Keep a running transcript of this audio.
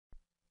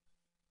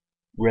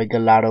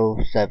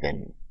Regalado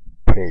 7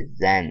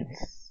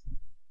 presents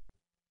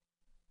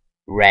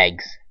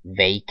Reg's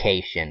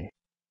Vacation.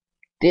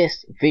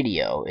 This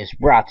video is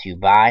brought to you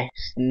by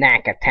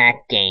Snack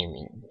Attack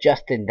Gaming,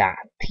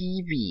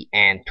 Justin.tv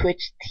and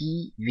Twitch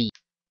TV,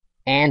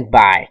 and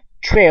by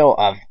Trail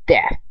of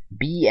Death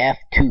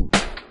BF2.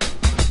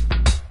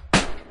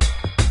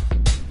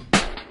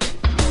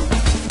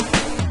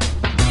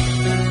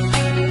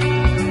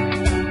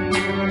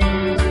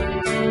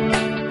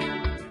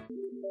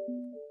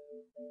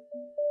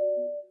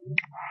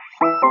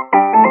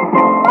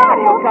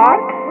 Mario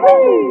Kart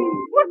Wii!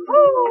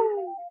 Woohoo!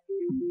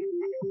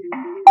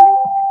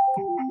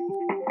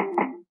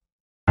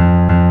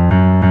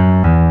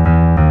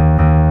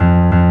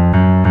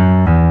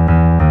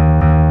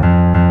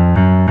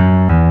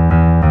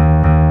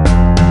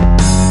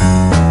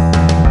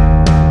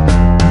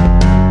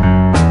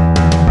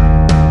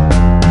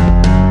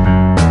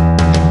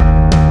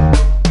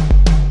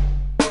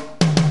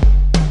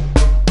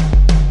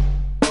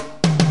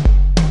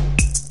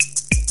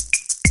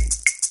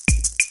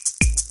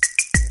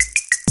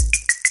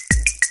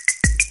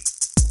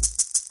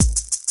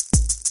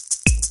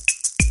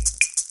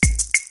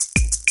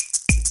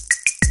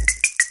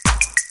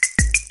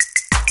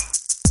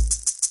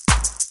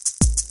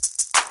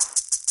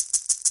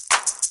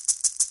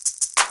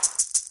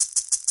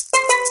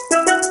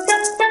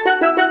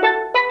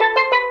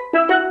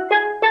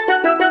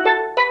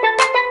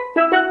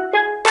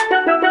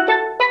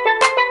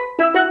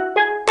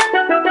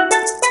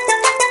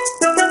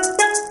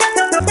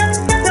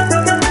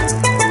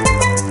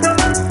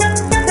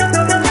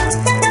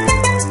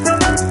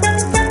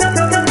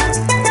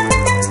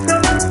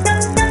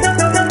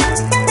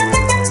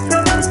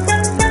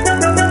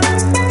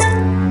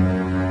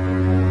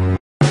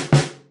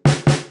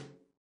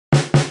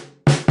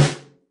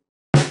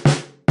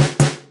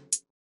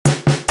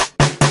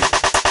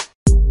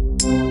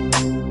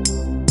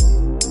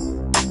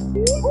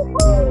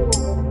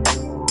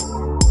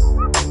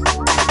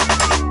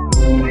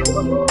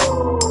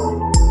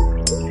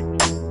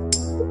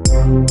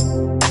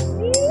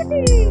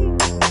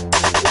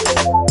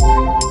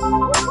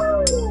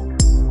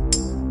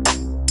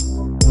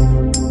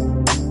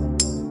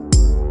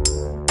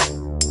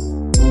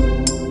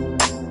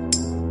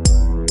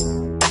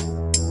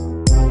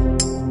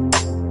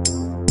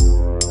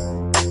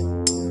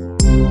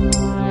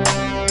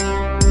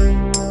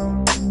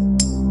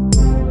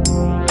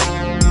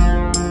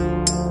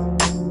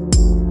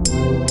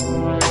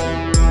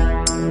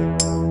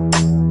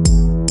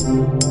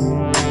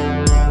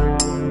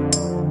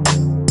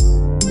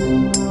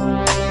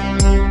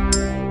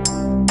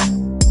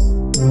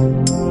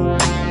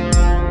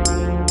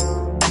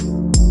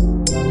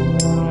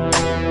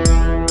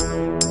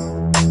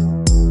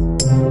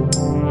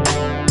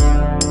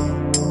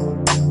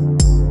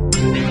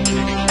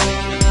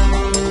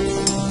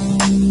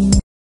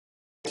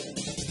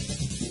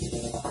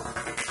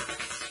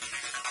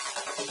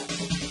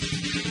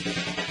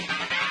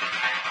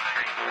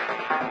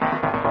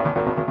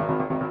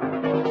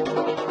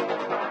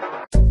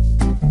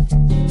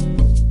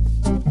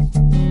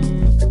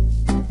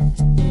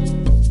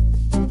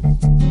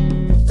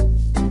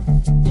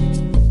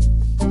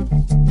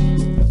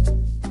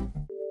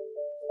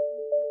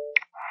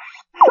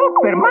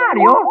 Super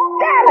Mario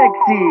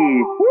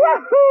Galaxy!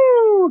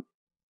 Woohoo!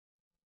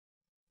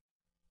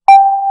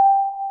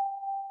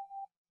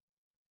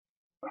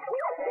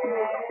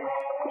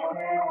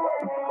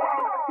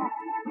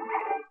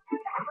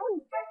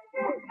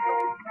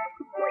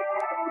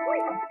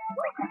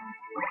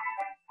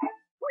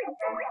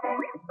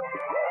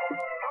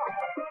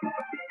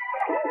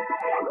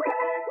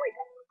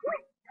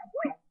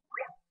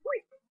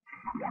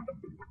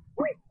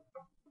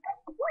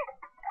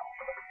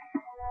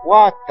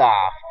 What the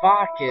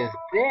fuck is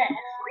this?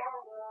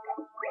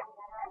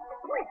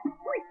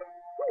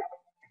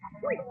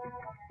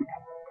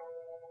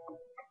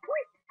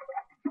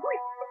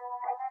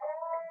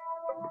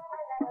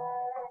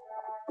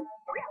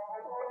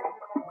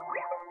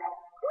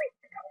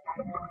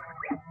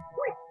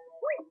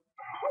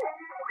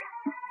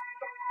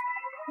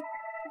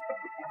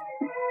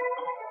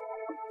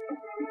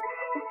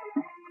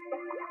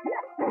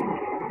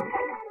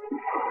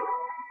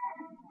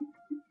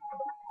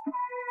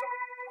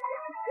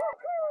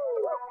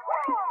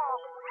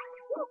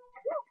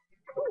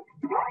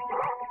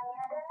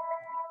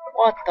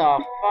 What the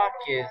fuck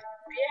is this?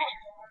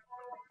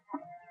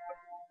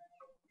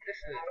 This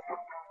is...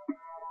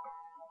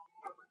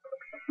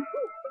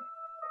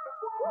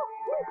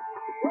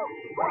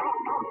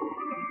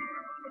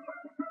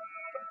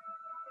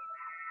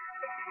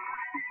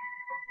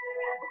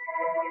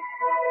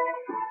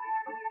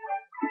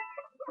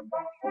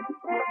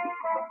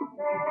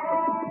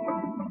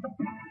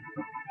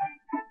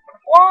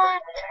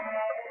 What?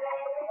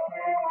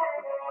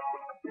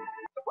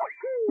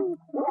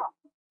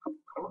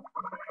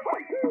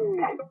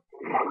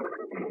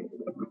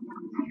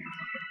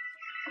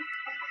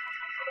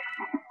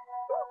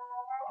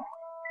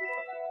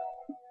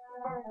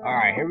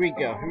 Alright, here we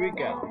go.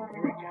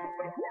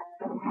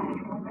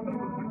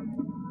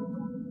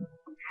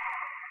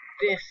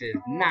 This is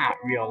not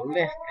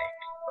realistic.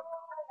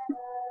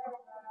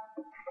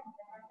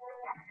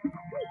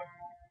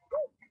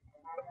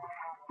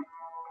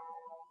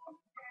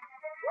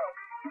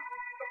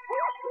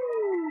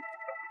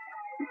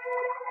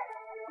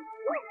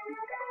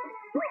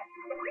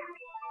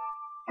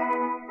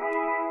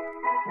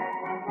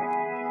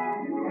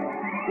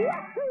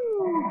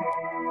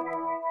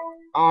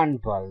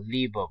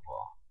 Unbelievable.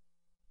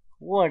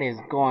 What is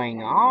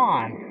going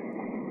on?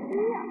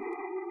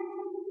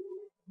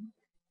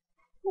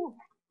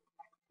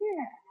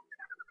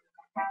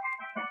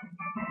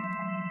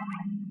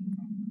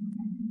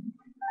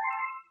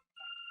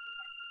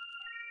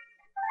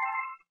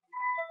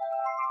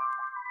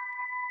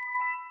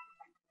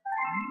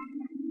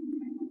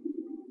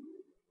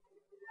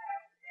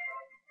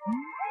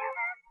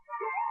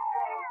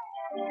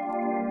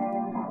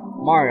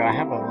 Mario, I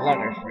have a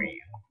letter for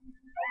you.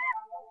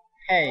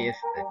 Hey, it's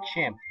the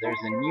chimp. There's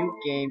a new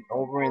game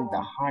over in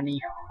the Honey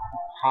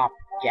Hop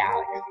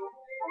Galaxy.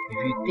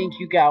 If you think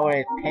you got what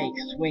it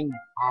takes, swing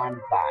on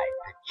by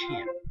the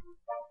chimp.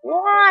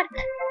 What?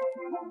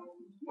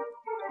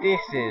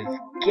 This is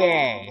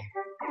gay.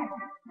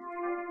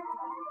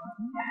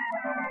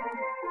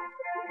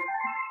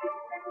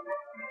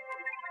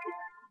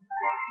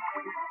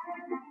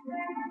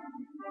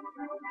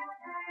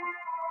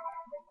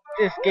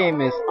 This game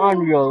is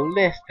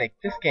unrealistic.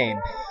 This game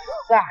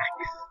sucks.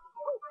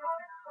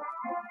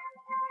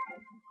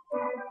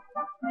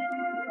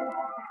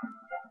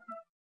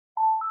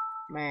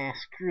 Man,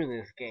 screw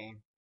this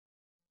game.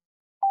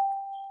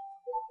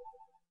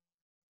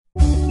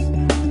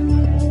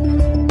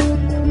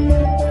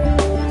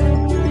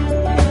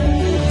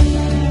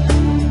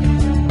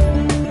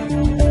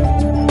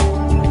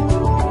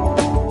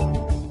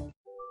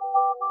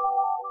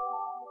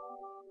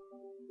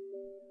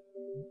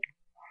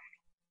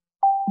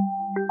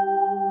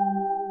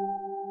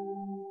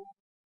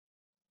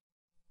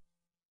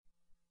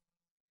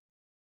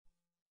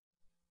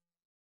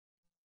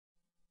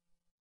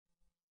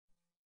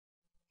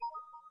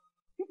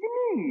 It's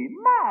me,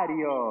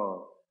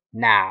 Mario.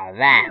 Now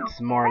that's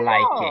more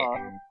like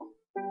it.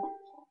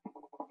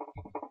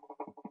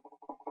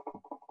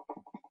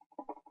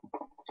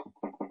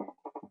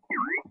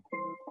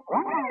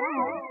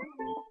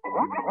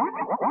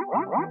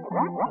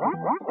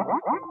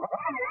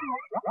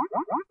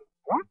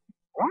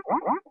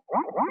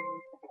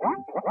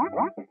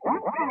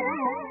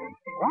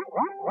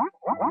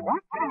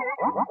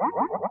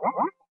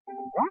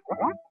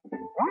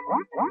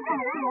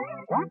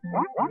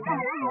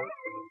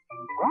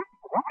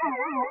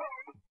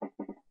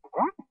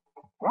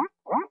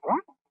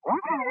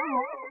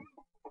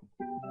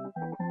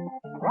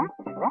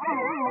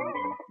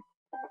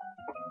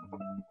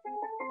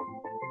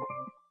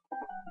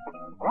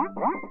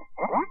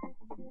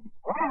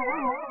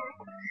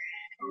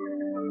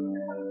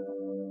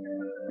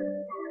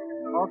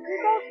 Okie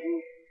dokie.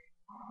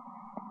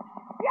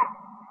 Yeah.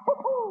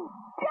 Woohoo.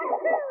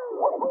 Yahoo.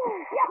 Woohoo.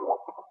 Yeah.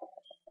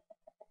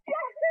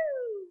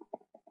 Yahoo.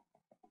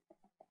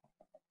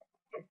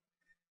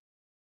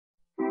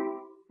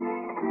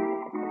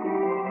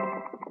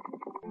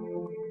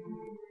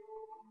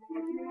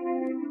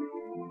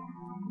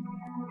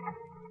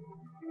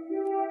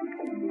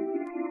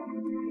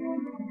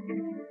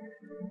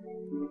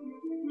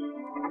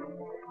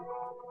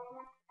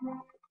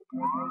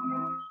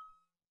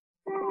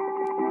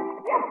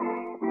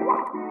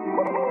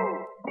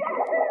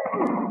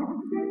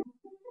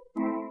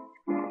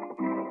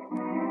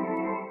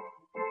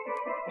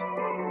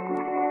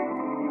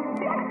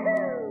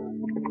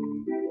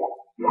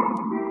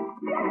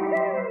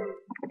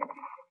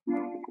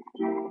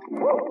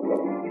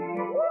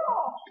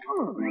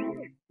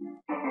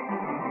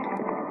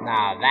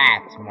 Now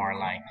that's more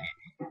like it.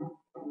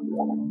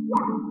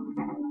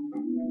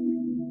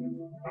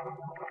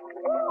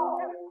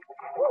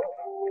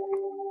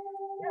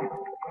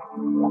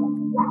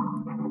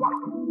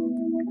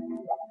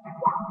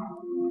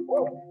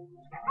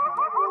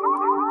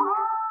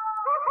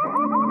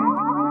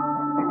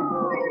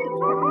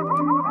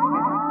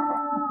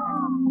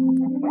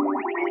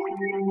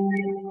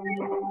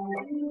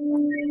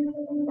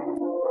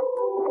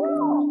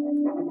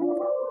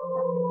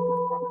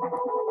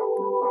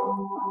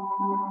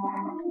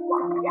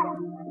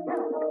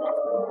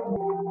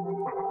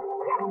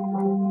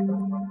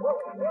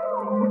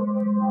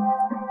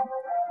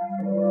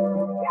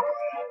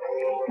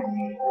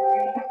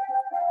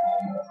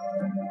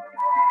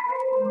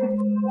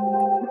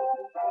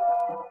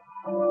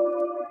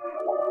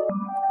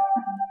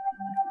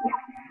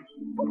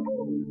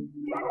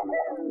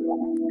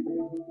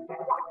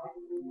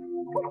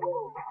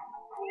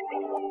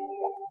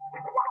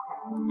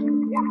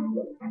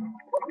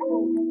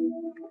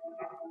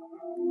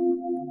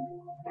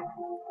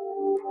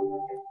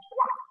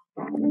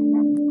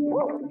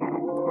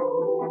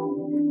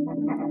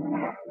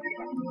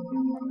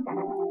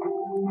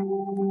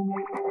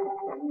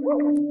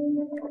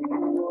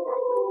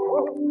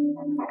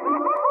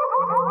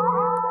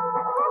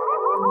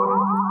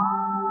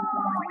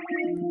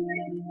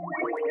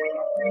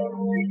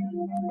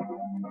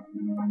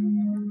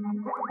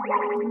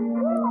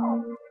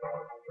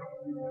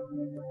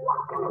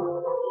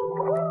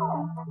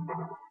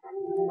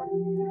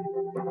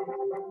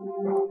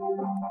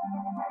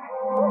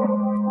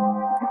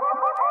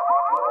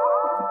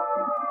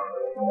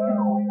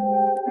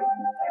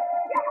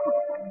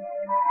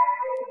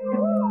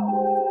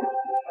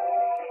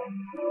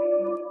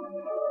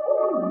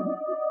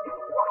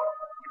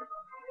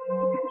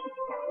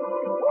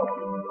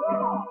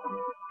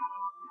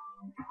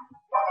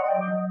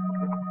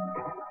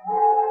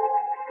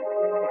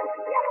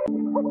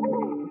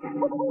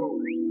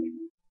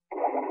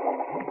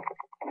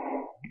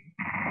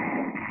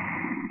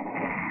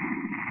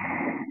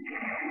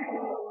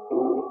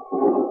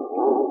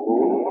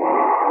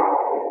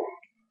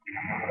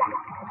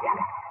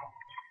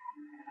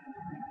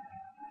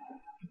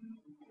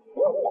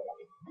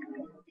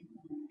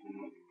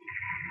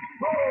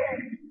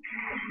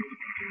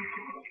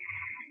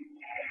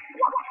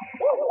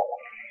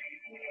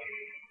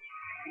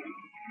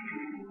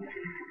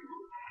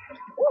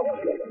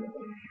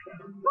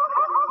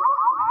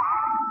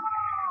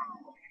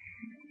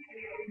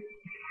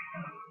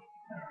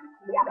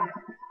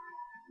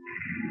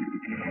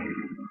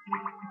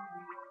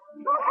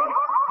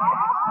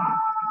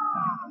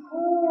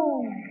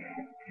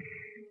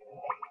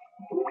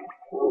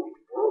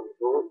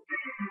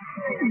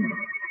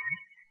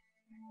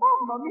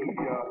 Mamma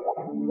mia!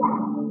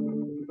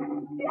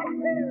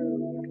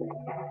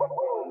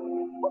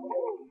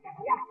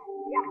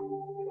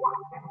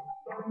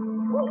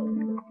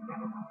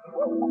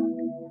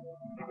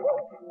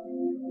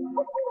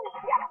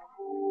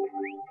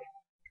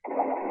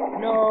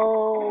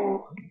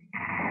 No.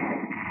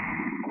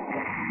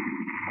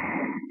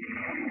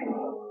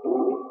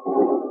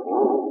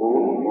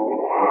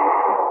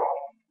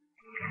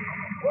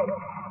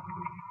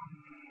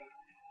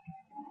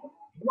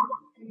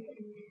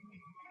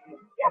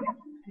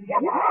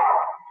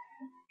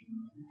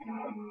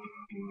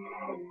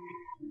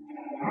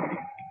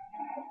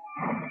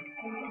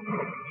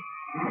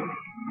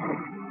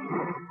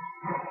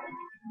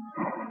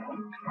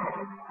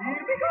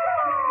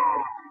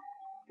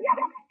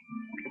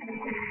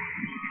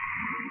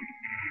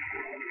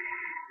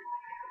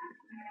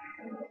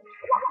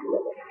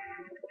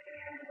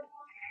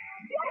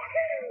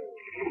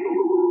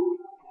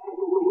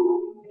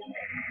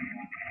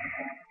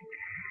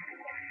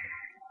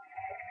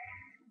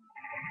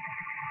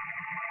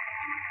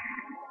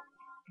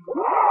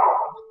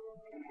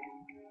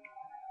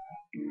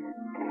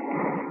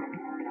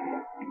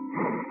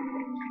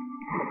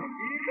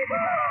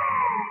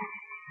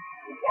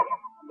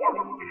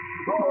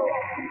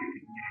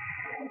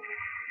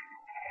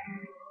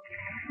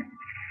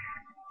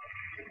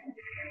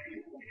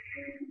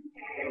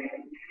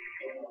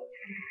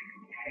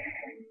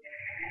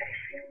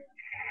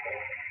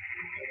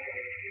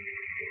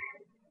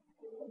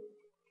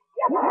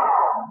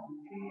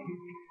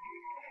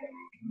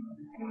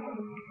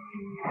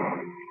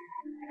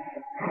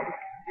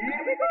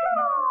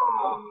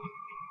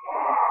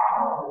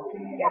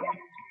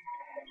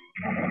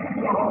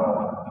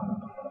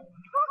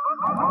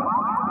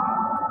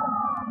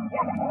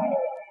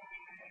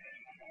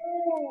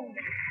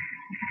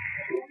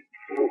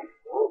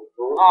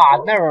 Ah,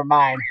 never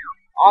mind.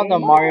 All the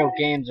Mario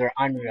games are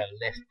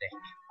unrealistic.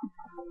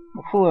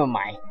 Who am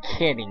I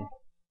kidding?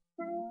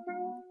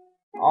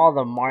 All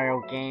the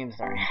Mario games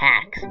are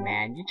hacks,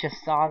 man. You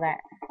just saw that?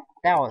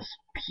 That was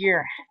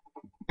pure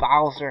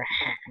Bowser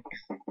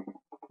hacks.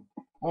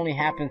 Only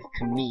happens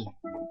to me.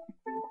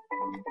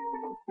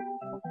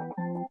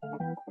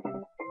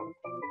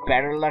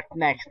 Better luck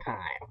next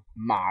time,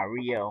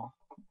 Mario.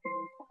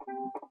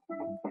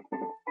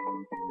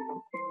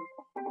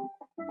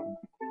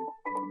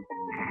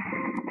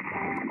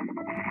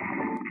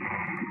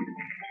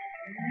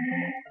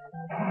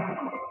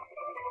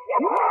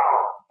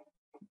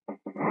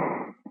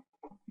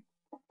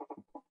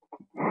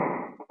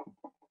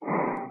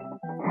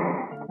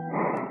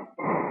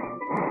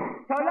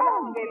 So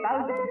long,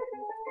 Bowser!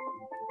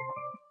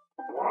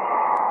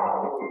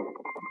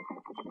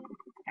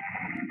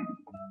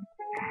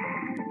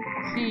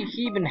 See,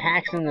 he even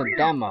hacks in the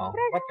demo.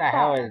 What the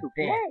hell is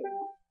this?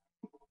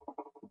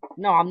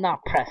 No, I'm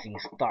not pressing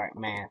start,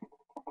 man.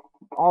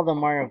 All the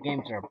Mario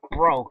games are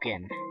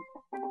broken.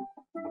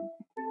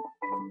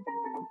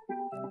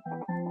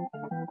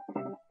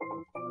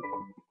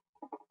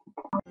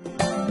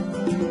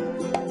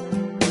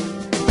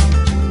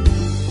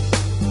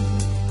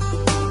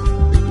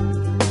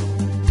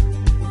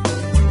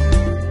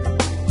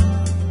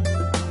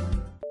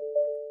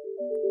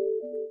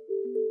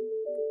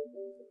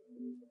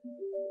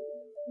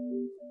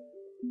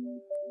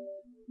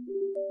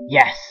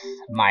 Yes,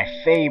 my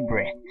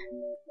favorite.